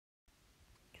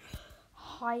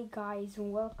Hi guys,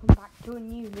 and welcome back to a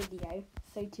new video.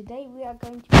 So today we are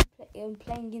going to be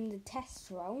playing in the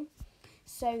test realm.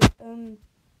 So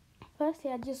firstly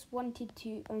I just wanted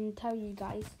to tell you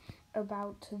guys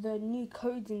about the new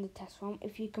codes in the test realm,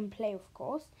 if you can play of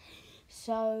course.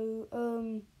 So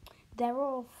there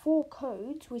are 4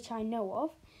 codes which I know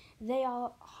of. They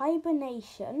are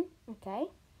hibernation, okay,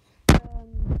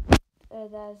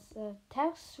 there's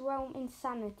test realm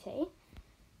insanity,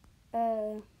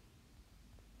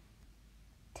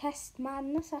 test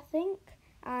madness, I think,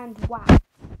 and wow.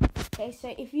 Okay,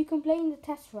 so if you can play in the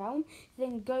test realm,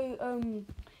 then go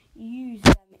use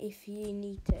them if you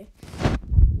need to.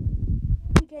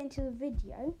 We get into the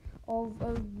video of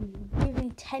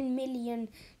giving 10 million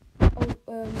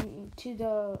to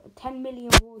the 10 million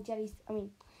raw jellies. I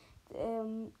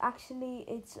mean, actually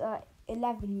it's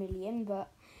 11 million,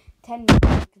 but 10 million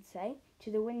I could say,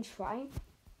 to the Wind Shrine.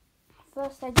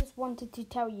 First, I just wanted to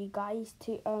tell you guys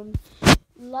to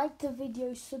like the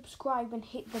video, subscribe and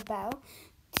hit the bell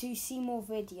to see more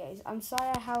videos. I'm sorry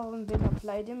I haven't been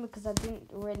uploading because I didn't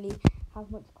really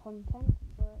have much content,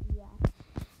 but yeah.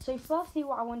 So firstly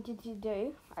what I wanted to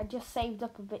do, I just saved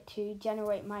up a bit to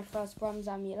generate my first bronze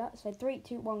amulet. So 3,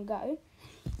 2, 1, go.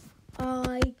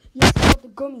 I got the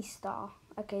gummy star.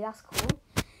 Okay, that's cool.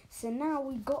 So now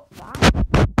we got that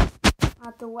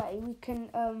out of the way, we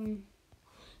can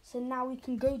so now we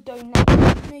can go donate.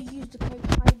 I'm going to use the code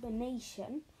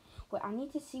hibernation. Wait, I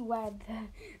need to see where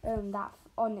the that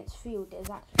on its field is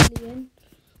actually in.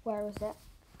 Where is it?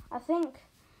 I think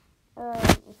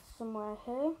it's somewhere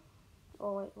here.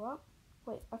 Oh wait, what?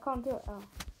 Wait, I can't do it. Oh,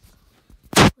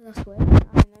 that's weird.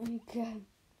 I don't know.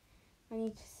 I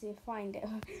need to find it.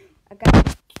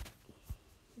 Okay,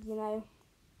 you know,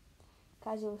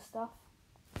 casual stuff.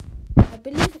 I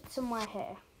believe it's somewhere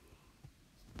here.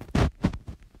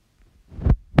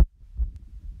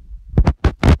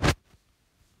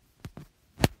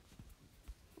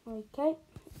 Okay,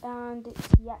 and it's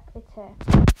here. Okay,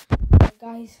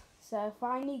 guys, so I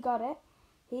finally got it.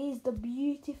 Here's the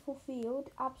beautiful field,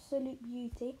 absolute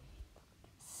beauty.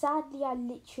 Sadly, I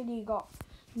literally got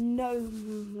no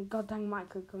goddamn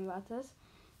micro converters.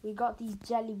 We got these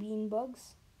jelly bean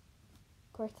bugs,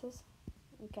 critters.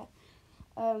 Okay.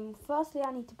 Firstly,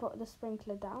 I need to put the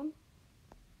sprinkler down.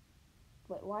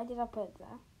 Wait, why did I put it there?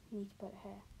 I need to put it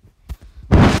here.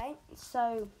 Okay,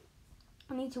 so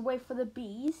I need to wait for the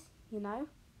bees, you know,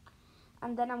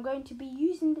 and then I'm going to be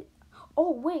using the...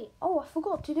 Oh wait, I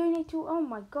forgot to donate to... Oh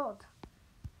my god.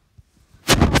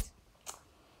 Guys,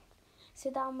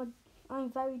 so that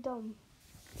I'm very dumb.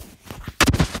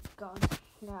 God,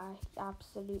 yeah, I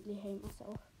absolutely hate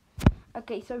myself.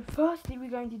 Okay, so firstly we're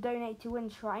going to donate to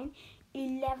Wind Shrine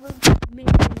 11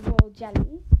 million raw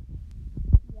jellies.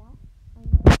 Yeah, I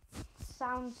know.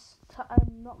 Sounds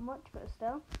not much, but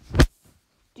still.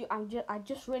 Dude, I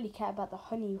just really care about the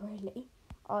honey, really.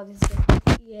 Oh, this is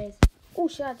yes. Oh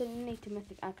shit, I didn't need to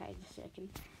mythic. Okay, just checking.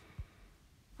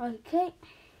 Okay.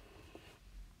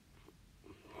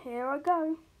 Here I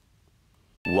go.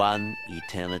 One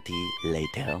eternity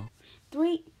later.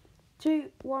 3,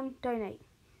 2, 1, donate.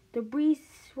 The breeze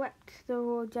swept the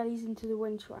raw jellies into the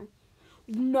Wind Shrine.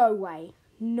 No way.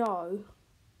 No.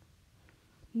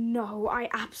 No, I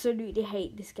absolutely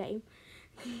hate this game.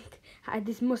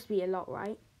 This must be a lot,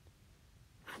 right?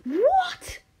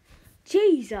 What?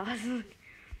 Jesus.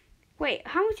 Wait,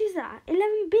 how much is that?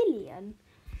 11 billion?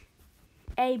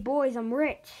 Hey boys, I'm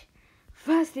rich.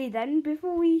 Firstly then,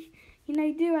 before we,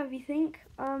 do everything,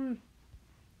 I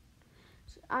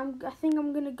think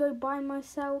I'm gonna go buy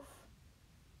myself...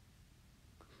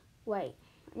 Wait,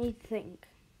 I need to think.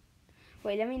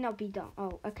 Wait, let me not be done.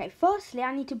 Oh, okay. Firstly,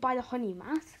 I need to buy the honey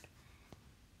mask.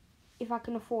 If I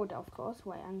can afford it, of course.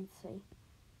 Wait, I need to see.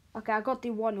 Okay, I got the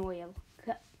 1 oil.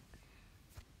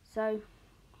 So,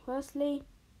 firstly,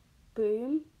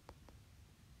 boom.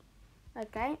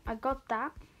 Okay, I got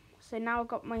that. So now I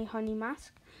got my honey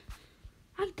mask.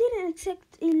 I didn't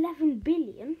expect 11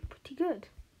 billion. Pretty good.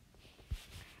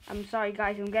 I'm sorry,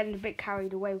 guys. I'm getting a bit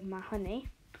carried away with my honey.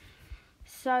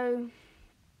 So,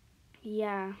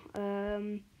 yeah.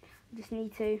 Just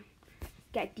need to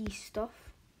get these stuff.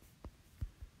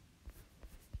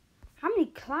 How many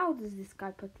clouds is this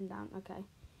guy putting down? Okay.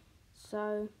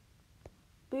 So,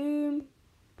 boom,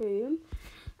 boom.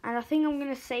 And I think I'm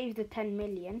going to save the 10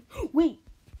 million. Wait.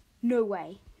 No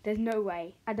way. There's no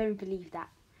way. I don't believe that.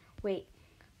 Wait.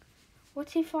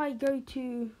 What if I go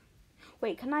to...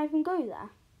 Wait, can I even go there?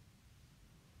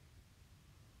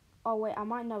 Oh, wait. I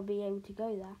might not be able to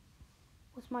go there.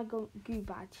 What's my goo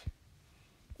badge?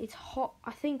 It's hot.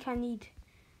 I think I need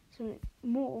something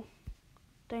more.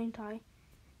 Don't I?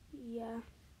 Yeah.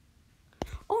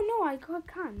 Oh no, I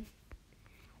can.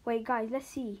 Wait, guys, let's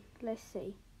see. Let's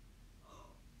see.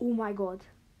 Oh my god.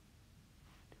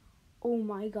 Oh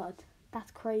my god.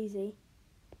 That's crazy.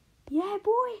 Yeah,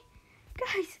 boy.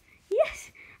 Guys,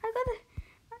 yes. I got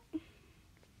it.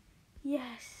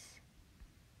 Yes.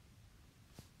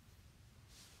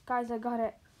 Guys, I got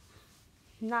it.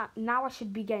 Now I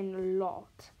should be getting a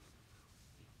lot.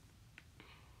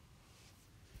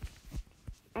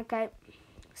 Okay.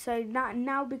 So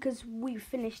now because we've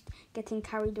finished getting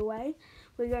carried away,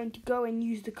 we're going to go and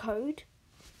use the code.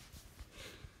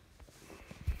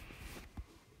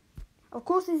 Of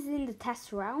course, this is in the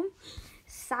test realm.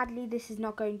 Sadly, this is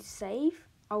not going to save.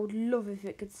 I would love if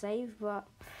it could save, but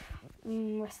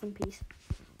rest in peace.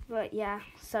 But yeah,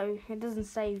 so it doesn't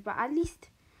save, but at least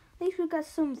we got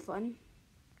some fun.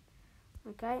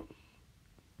 Okay.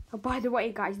 Oh, by the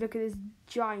way, guys, look at this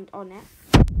giant on it.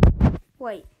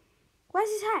 Wait, where's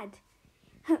his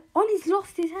head? Oni's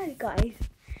lost his head, guys.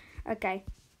 Okay,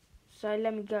 so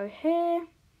let me go here.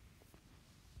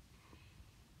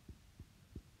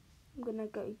 I'm gonna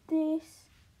go this.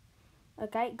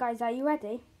 Okay, guys, are you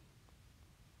ready?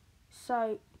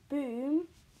 So, boom.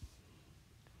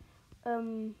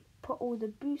 Put all the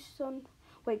boosts on.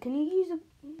 Wait, can you use a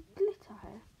glitter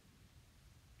here?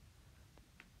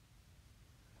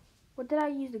 What did I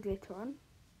use the glitter on?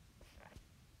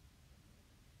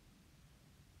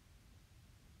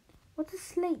 What's a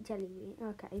slate jelly bean?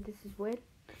 Okay, this is weird.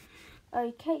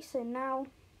 Okay, so now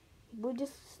we'll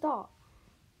just start.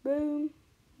 Boom.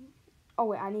 Oh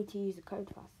wait, I need to use the code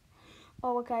first.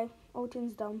 Oh, okay.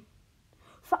 Alton's done.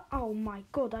 Oh my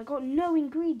god, I got no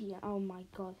ingredient. Oh my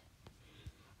god.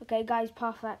 Okay, guys,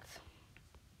 perfect.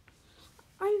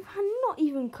 I have not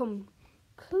even come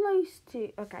close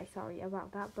to... Okay, sorry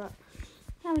about that, but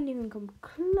I haven't even come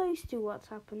close to what's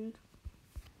happened.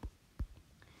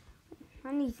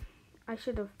 I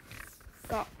should have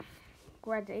got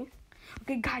ready.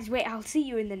 Okay, guys, wait, I'll see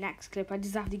you in the next clip. I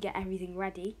just have to get everything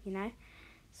ready, you know?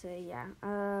 So, yeah.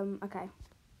 Okay.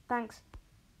 Thanks.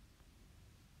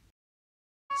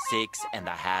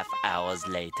 6.5 hours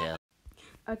later.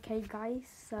 Okay, guys,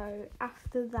 so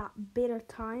after that bit of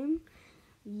time,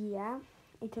 yeah,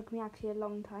 it took me actually a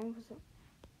long time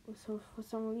for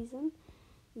some reason.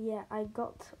 Yeah, I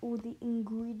got all the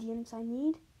ingredients I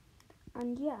need,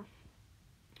 and yeah,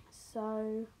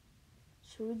 so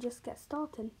should we just get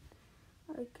started?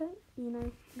 Okay, you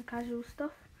know, the casual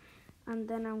stuff, and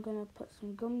then I'm gonna put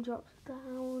some gumdrops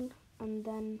down, and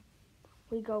then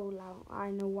we go all out.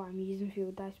 I know why I'm using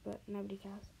field dice, but nobody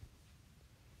cares.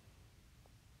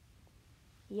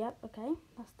 Yep, okay,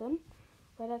 that's done.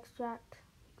 Red extract,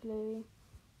 glue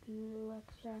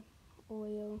extract,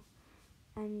 oil,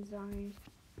 enzymes,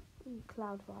 and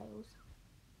cloud vials.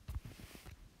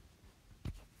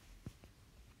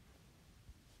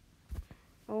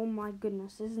 Oh my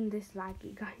goodness, isn't this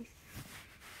laggy, guys?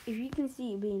 If you can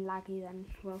see it being laggy, then,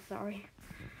 well, sorry.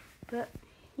 But,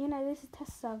 you know, this is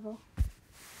test server.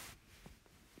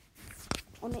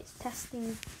 On its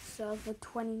testing server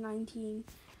 2019.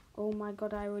 Oh my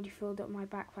god, I already filled up my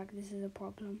backpack. This is a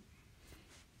problem.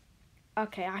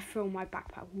 Okay, I filled my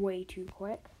backpack way too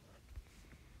quick.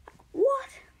 What?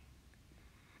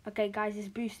 Okay, guys, this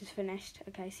boost is finished.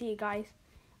 Okay, see you guys.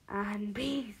 And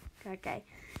peace. Okay.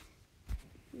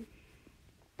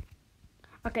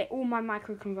 Okay, all my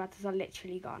microconverters are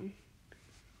literally gone.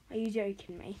 Are you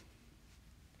joking me?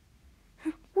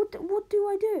 What do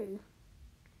I do?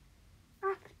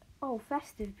 Oh,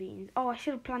 festive beans. Oh, I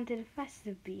should have planted a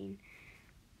festive bean.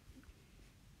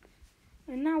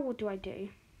 And now what do I do?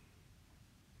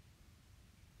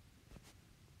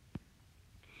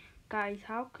 Guys,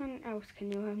 how else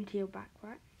can you empty your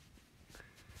backpack?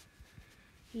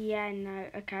 Yeah, no,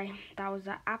 okay. That was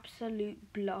an absolute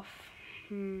bluff.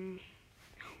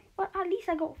 Well, at least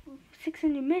I got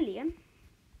 600 million.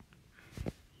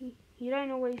 You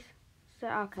don't always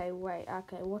say, okay, wait,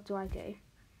 okay, what do I do?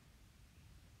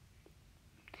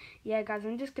 Yeah, guys,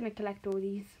 I'm just going to collect all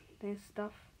this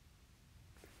stuff.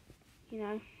 You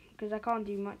know, because I can't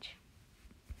do much.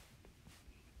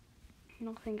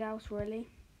 Nothing else, really.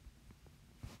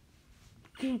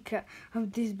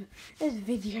 This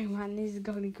video, man, this is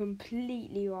going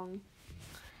completely wrong.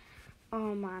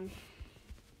 Oh, man.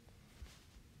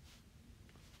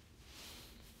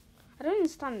 I don't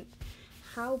understand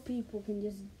how people can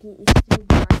just still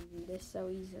grind this so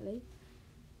easily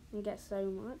and get so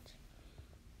much.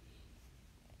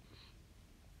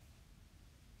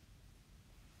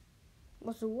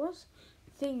 What's the worst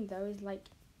thing though is like,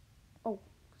 oh,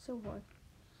 silver.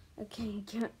 Okay,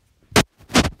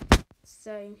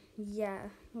 so yeah,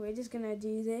 we're just gonna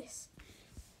do this.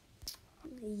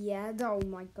 Yeah, oh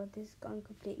my god, this is gone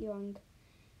completely wrong.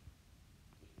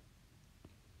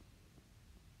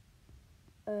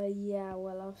 Yeah,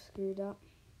 well, I've screwed up.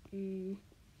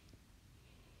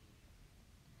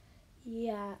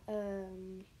 Yeah,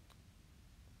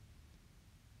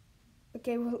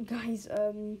 okay, well, guys,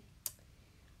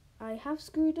 I have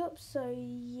screwed up, so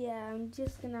yeah, I'm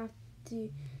just gonna have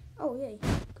to. Oh, yay,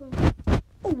 come on.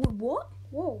 Oh, what?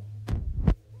 Whoa.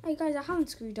 Hey, guys, I haven't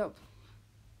screwed up.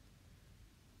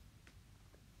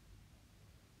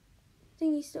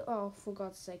 Thingy still. Oh, for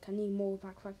God's sake, I need more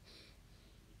backpack.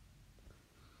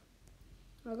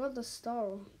 I got the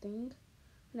star thing.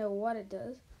 I know what it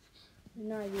does.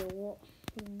 No idea what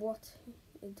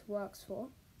it works for.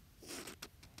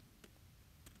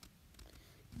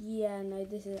 Yeah, no,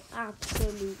 this is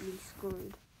absolutely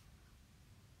screwed.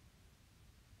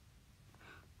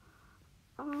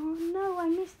 Oh no, I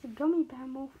missed the gummy bear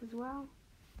morph as well.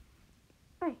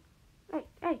 Hey,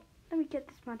 let me get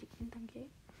this magic in, thank you.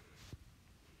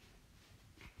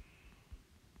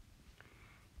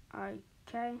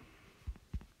 Okay.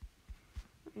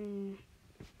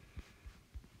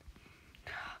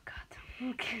 Oh god,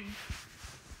 okay.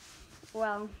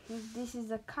 Well, this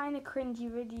is a kind of cringy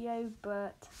video,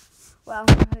 but, well,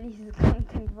 at least it's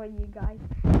content for you guys.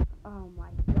 Oh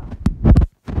my god.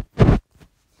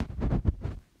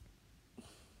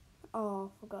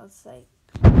 Oh, for God's sake.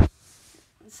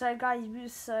 So, guys,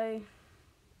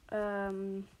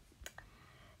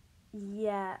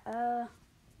 yeah,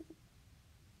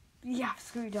 I've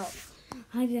screwed up.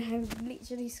 I have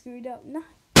literally screwed up. No.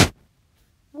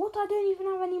 What? I don't even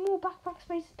have any more backpack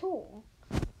space at all.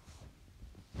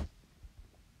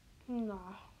 No.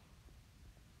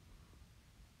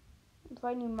 If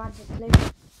only magic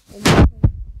live.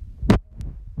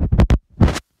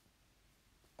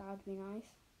 That would be nice.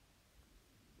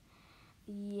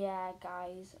 Yeah,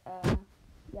 guys.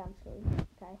 Yeah, I'm screwed.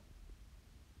 Okay.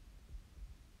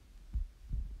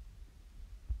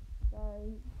 So,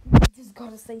 just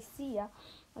gotta say see ya.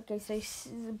 Okay, so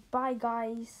bye,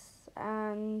 guys,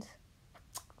 and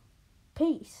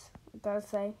peace. I gotta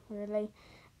say, really.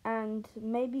 And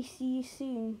maybe see you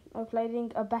soon,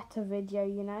 uploading a better video,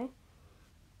 you know.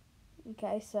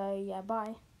 Okay, so yeah,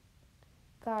 bye,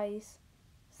 guys.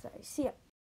 So see ya.